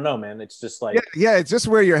 I don't know, man. It's just like, yeah, it's just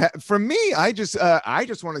where you're for me, I just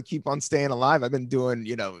want to keep on staying alive. I've been doing,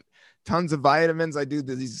 you know, tons of vitamins. I do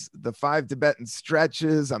the 5 Tibetan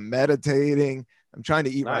stretches. I'm meditating. I'm trying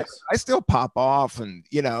to eat right. nice. I still pop off and,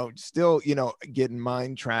 you know, still, you know, getting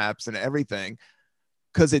mind traps and everything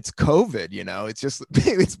because it's COVID, you know. It's just,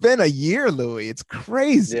 it's been a year, Louis. It's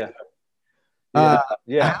crazy. Yeah.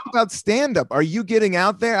 How about stand-up? Are you getting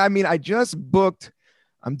out there? I mean, I just booked,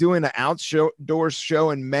 I'm doing an outdoor show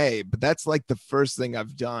in May, but that's like the first thing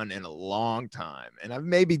I've done in a long time. And I've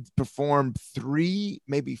maybe performed 3,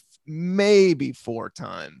 maybe 4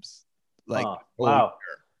 times. Like, wow.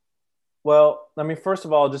 Well, I mean, first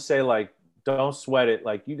of all, just say, like, don't sweat it.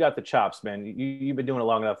 Like, you got the chops, man. You've been doing it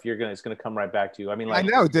long enough. It's gonna come right back to you. I mean, like, I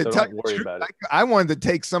know. so don't worry about it. I wanted to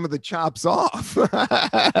take some of the chops off.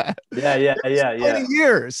 Yeah. 20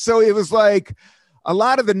 years. So it was like a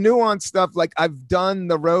lot of the nuanced stuff. Like, I've done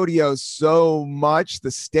the rodeo so much,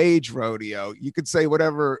 the stage rodeo. You could say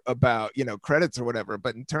whatever about, you know, credits or whatever,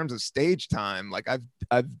 but in terms of stage time, like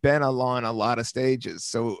I've been on a lot of stages.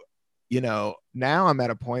 So, you know, now I'm at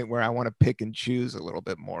a point where I want to pick and choose a little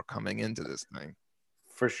bit more coming into this thing.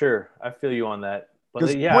 For sure. I feel you on that.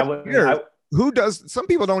 But yeah, who does? Some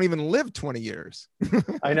people don't even live 20 years.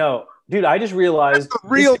 I know, dude. I just realized that's a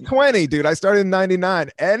real 20, dude. I started in 99.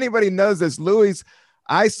 Anybody knows this?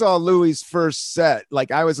 I saw Louis' first set.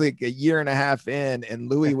 Like, I was like a year and a half in, and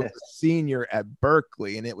Louis was a senior at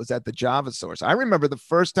Berkeley, and it was at the Java Source. I remember the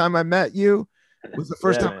first time I met you was the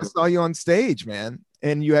first time I saw you on stage, man.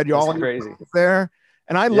 And you had all crazy there.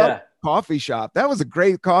 And I love coffee shop. That was a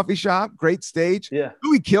great coffee shop, great stage. Yeah.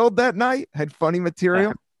 Louis killed that night, had funny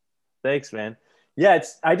material. Thanks, man. Yeah,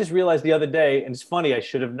 I just realized the other day, and it's funny, I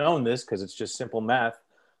should have known this because it's just simple math,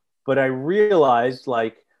 but I realized,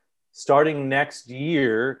 like, starting next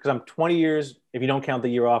year, because I'm 20 years, if you don't count the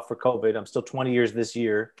year off for COVID, I'm still 20 years this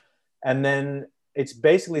year. And then it's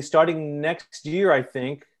basically starting next year, I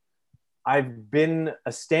think, I've been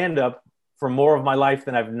a stand-up for more of my life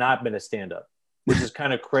than I've not been a stand-up, which is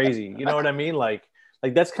kind of crazy. You know what I mean? Like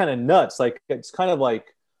that's kind of nuts. Like, it's kind of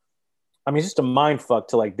like, I mean, it's just a mind fuck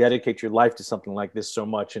to, like, dedicate your life to something like this so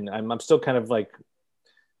much. And I'm still kind of like,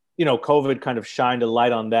 you know, COVID kind of shined a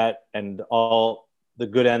light on that and all the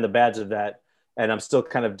good and the bads of that. And I'm still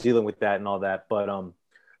kind of dealing with that and all that.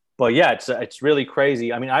 But yeah, it's really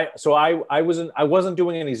crazy. I mean, I wasn't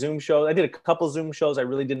doing any Zoom shows. I did a couple Zoom shows. I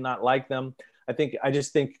really did not like them. I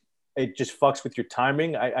just think it just fucks with your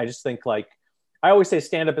timing. I just think, like, I always say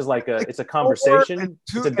stand-up is like it's a conversation.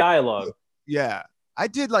 It's a dialogue. Yeah. I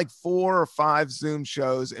did like 4 or 5 Zoom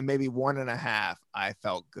shows, and maybe 1.5 I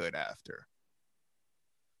felt good after.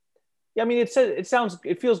 Yeah, I mean,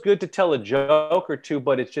 it feels good to tell a joke or two,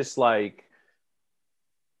 but it's just like,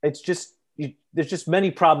 there's just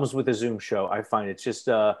many problems with a Zoom show. I find it's just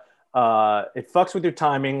it fucks with your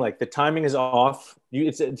timing. Like, the timing is off.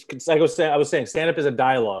 It's like I was saying, stand-up is a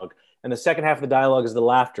dialogue, and the second half of the dialogue is the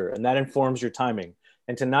laughter, and that informs your timing.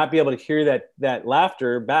 And to not be able to hear that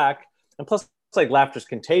laughter back, and plus, it's like, laughter's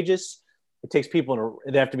contagious. It takes people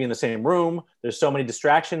they have to be in the same room. There's so many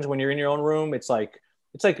distractions when you're in your own room. It's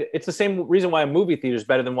the same reason why a movie theater is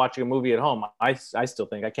better than watching a movie at home. I still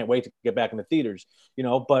think I can't wait to get back in the theaters, you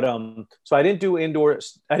know. But so I didn't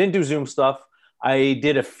do Zoom stuff. I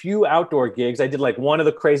did a few outdoor gigs. I did like one of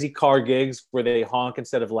the crazy car gigs where they honk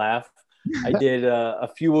instead of laugh. I did a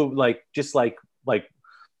few like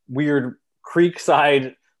weird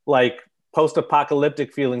creekside, like,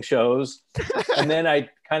 post-apocalyptic feeling shows. And then I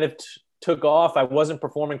kind of took off. I wasn't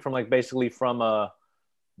performing from, like, basically from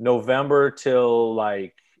November till,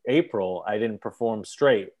 like, April. I didn't perform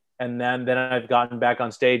straight. And then I've gotten back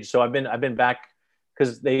on stage. So I've been back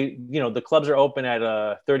because they, you know, the clubs are open at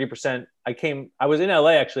 30%. I was in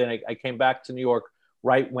LA actually, and I came back to New York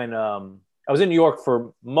right when I was in New York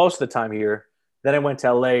for most of the time here. Then I went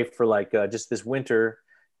to LA for like just this winter,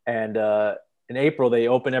 and in April they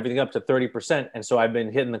opened everything up to 30%. And so I've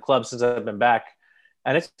been hitting the club since I've been back,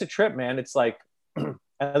 and it's a trip, man. It's like,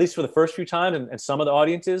 at least for the first few times, and some of the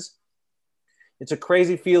audiences, it's a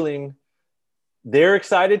crazy feeling they're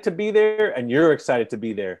excited to be there and you're excited to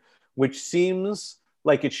be there, which seems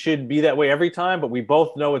like it should be that way every time, but we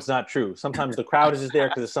both know it's not true. Sometimes the crowd is just there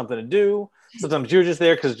because it's something to do. Sometimes you're just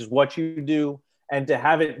there because it's just what you do. And to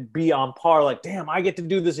have it be on par, like, damn, I get to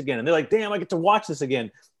do this again. And they're like, damn, I get to watch this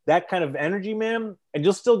again. That kind of energy, man. And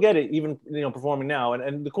you'll still get it even, performing now.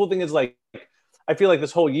 And the cool thing is, like, I feel like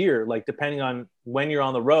this whole year, like, depending on when you're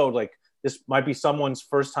on the road, like, this might be someone's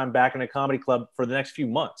first time back in a comedy club for the next few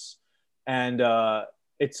months. And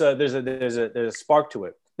there's a spark to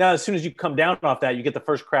it. Now, as soon as you come down off that, you get the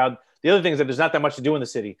first crowd. The other thing is that there's not that much to do in the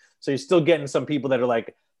city. So you're still getting some people that are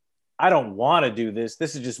like, I don't want to do this.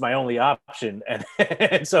 This is just my only option.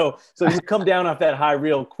 And so you come down off that high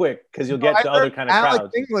real quick because you'll get the other kind of Alec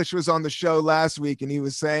crowds. English was on the show last week and he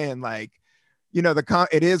was saying, like,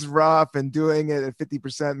 it is rough and doing it at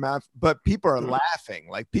 50% math, but people are laughing.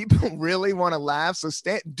 Like, people really want to laugh. So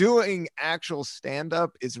doing actual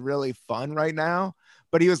stand-up is really fun right now.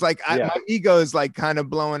 But he was like, my ego is like kind of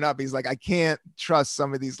blowing up. He's like, I can't trust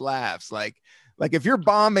some of these laughs. Like if you're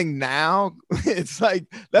bombing now, it's like,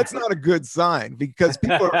 that's not a good sign because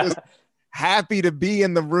people are just happy to be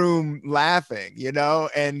in the room laughing,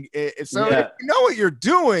 and if you know what you're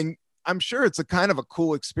doing, I'm sure it's a kind of a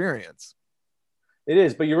cool experience. It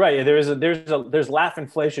is, but you're right. There's laugh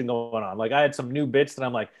inflation going on. Like, I had some new bits that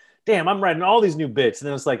I'm like, damn, I'm writing all these new bits. And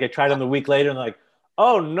then it's like, I tried them the week later and like,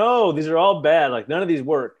 oh no, these are all bad. Like, none of these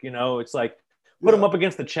work. It's like, put them up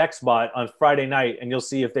against the check spot on Friday night and you'll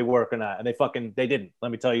see if they work or not. And they didn't.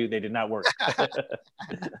 Let me tell you, they did not work.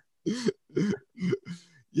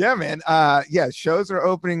 Yeah, man. Shows are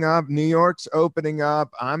opening up. New York's opening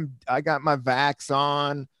up. I got my vax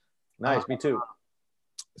on. Nice, me too.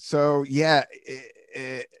 So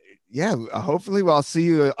hopefully I'll see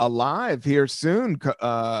you alive here soon,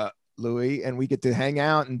 Louis, and we get to hang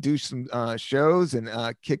out and do some shows and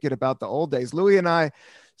kick it about the old days. Louis and I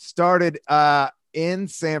started in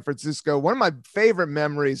San Francisco. One of my favorite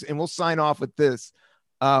memories, and we'll sign off with this,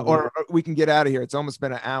 or we can get out of here. It's almost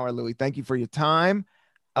been an hour, Louis. Thank you for your time.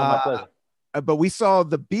 My pleasure. But we saw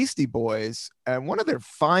the Beastie Boys and one of their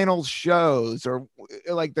final shows, or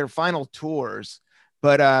like their final tours.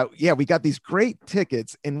 But we got these great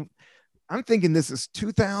tickets, and I'm thinking this is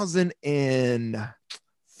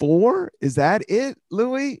 2004. Is that it,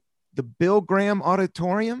 Louis? The Bill Graham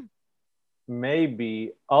Auditorium?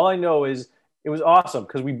 Maybe. All I know is it was awesome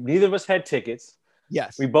because neither of us had tickets.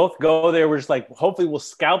 Yes. We both go there. We're just like, hopefully we'll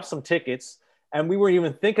scalp some tickets. And we weren't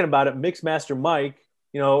even thinking about it. Mixmaster Mike,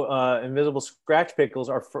 Invisible Scratch Pickles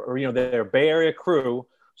are, they're Bay Area crew.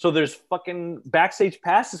 So there's fucking backstage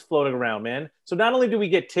passes floating around, man. So not only do we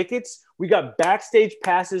get tickets, we got backstage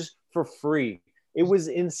passes for free. It was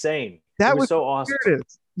insane. It was so awesome.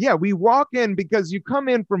 Yeah, we walk in because you come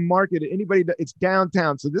in from Market. It's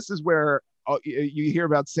downtown. So this is where you hear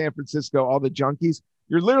about San Francisco, all the junkies.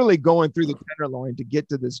 You're literally going through the Tenderloin to get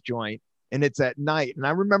to this joint, and it's at night. And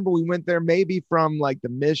I remember we went there maybe from like the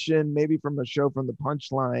Mission, maybe from a show from the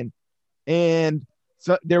Punchline. And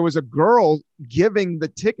so there was a girl giving the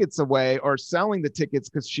tickets away or selling the tickets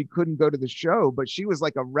because she couldn't go to the show, but she was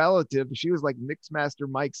like a relative. She was like Mixmaster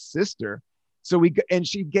Mike's sister. So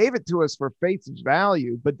she gave it to us for face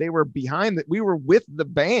value, but they were behind that. We were with the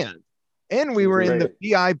band and we were in the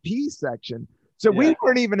VIP section. So we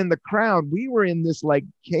weren't even in the crowd. We were in this like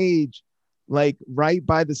cage, like right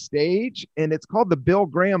by the stage. And it's called the Bill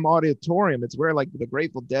Graham Auditorium. It's where like the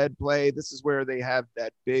Grateful Dead play. This is where they have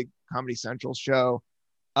that big Comedy Central show.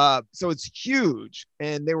 So it's huge.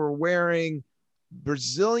 And they were wearing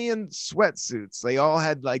Brazilian sweatsuits. They all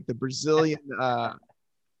had like the Brazilian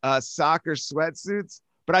soccer sweatsuits.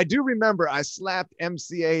 But I do remember I slapped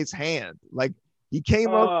MCA's hand. Like he came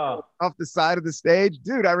up off the side of the stage.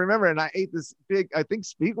 Dude, I remember. And I ate this I think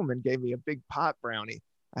Spiegelman gave me a big pot brownie.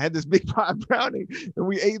 I had this big pot brownie and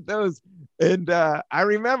we ate those. And I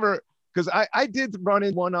remember because I did run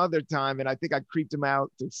in one other time and I think I creeped him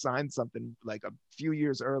out to sign something like a few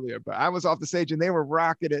years earlier. But I was off the stage and they were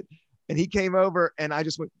rocking it. And he came over and I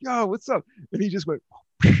just went, yo, what's up? And he just went,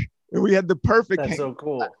 and we had the perfect. That's so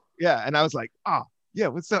cool. Yeah. And I was like, oh, yeah,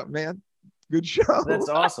 what's up, man? Good show. That's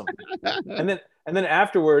awesome. And then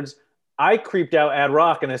afterwards, I creeped out Ad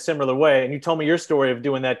Rock in a similar way. And you told me your story of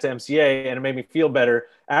doing that to MCA and it made me feel better.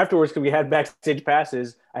 Afterwards, because we had backstage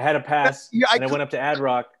passes, I had a pass and I went up to Ad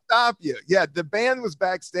Rock. Stop you. Yeah, the band was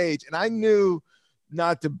backstage and I knew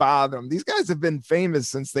not to bother them. These guys have been famous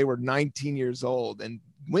since they were 19 years old and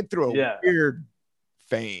went through a weird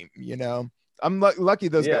fame, I'm lucky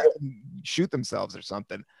those guys didn't shoot themselves or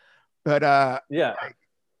something. But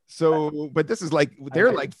So, but this is like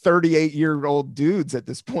they're like 38-year-old dudes at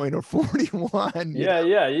this point, or 41.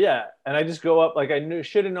 Yeah. And I just go up like I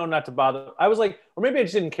should have known not to bother. I was like, or maybe I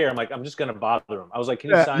just didn't care. I'm like, I'm just gonna bother him. I was like, can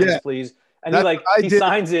you sign this, please? And he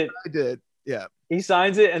signs it. I did. Yeah. He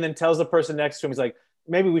signs it and then tells the person next to him, he's like,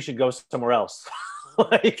 maybe we should go somewhere else.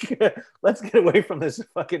 Like, let's get away from this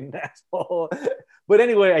fucking asshole. But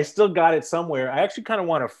anyway, I still got it somewhere. I actually kind of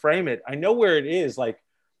want to frame it. I know where it is. Like,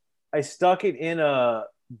 I stuck it in a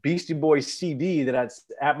Beastie Boys CD that's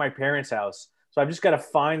at my parents' house. So I've just got to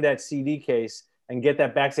find that CD case and get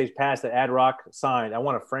that backstage pass that Ad Rock signed. I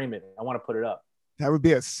want to frame it. I want to put it up. That would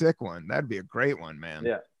be a sick one. That'd be a great one, man.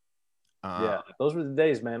 Yeah. Yeah. Those were the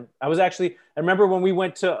days, man. I remember when we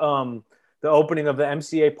went to the opening of the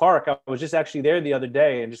MCA Park. I was just actually there the other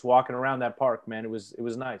day and just walking around that park, man. It was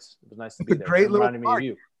nice. It was nice to be there. Great little park. Me of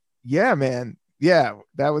you. Yeah, man. Yeah,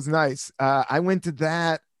 that was nice. I went to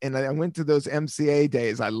that, and I went to those MCA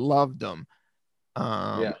days. I loved them.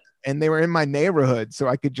 And they were in my neighborhood, so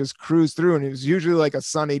I could just cruise through. And it was usually like a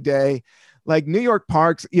sunny day, like New York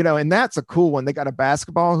parks, and that's a cool one. They got a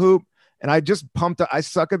basketball hoop. And I just pumped it. I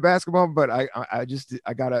suck at basketball, but I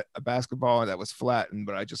got a basketball that was flat,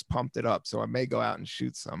 but I just pumped it up. So I may go out and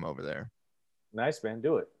shoot some over there. Nice, man.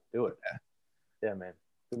 Do it. Yeah, man.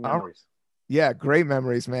 Good memories. Yeah, great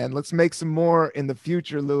memories, man. Let's make some more in the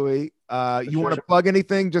future, Louis. You want to plug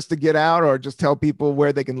anything just to get out, or just tell people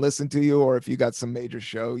where they can listen to you, or if you got some major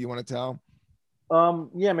show you want to tell?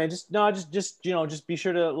 Yeah, man. Just be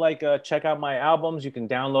sure to check out my albums. You can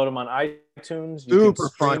download them on iTunes. You can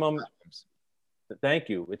stream them. Thank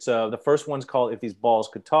you. It's the first one's called If These Balls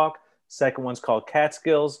Could Talk. Second one's called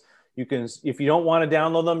Catskills. You can, if you don't want to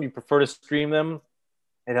download them, you prefer to stream them.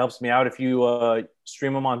 It helps me out if you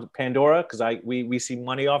stream them on Pandora, because we see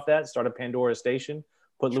money off that. Start a Pandora station.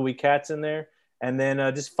 Put Louis Katz in there, and then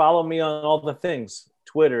just follow me on all the things: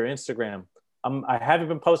 Twitter, Instagram. I haven't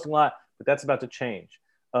been posting a lot, but that's about to change.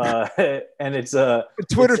 And it's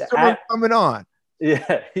Twitter's coming on.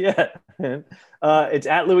 Yeah. It's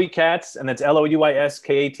at Louis Katz, and that's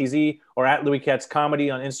LOUISKATZ, or at Louis Katz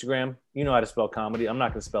Comedy on Instagram. You know how to spell comedy. I'm not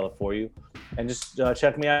going to spell it for you. And just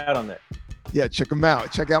check me out on there. Yeah, check him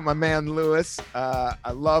out. Check out my man, Louis.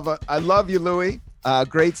 I love you, Louis.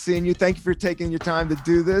 Great seeing you. Thank you for taking your time to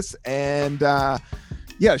do this. And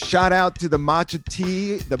shout out to the matcha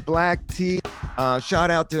tea, the black tea.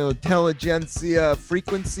 Shout out to Intelligentsia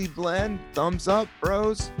Frequency Blend. Thumbs up,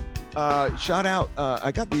 bros. Shout out.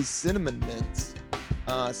 I got these cinnamon mints,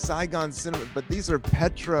 Saigon cinnamon, but these are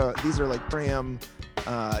Petra. These are like gram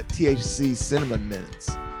THC cinnamon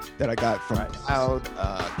mints that I got from Cloud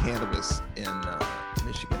Cannabis in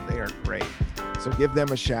Michigan. They are great. So give them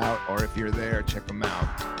a shout, or if you're there, check them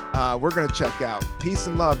out. We're going to check out. Peace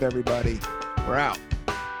and love, everybody. We're out.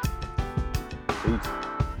 Peace.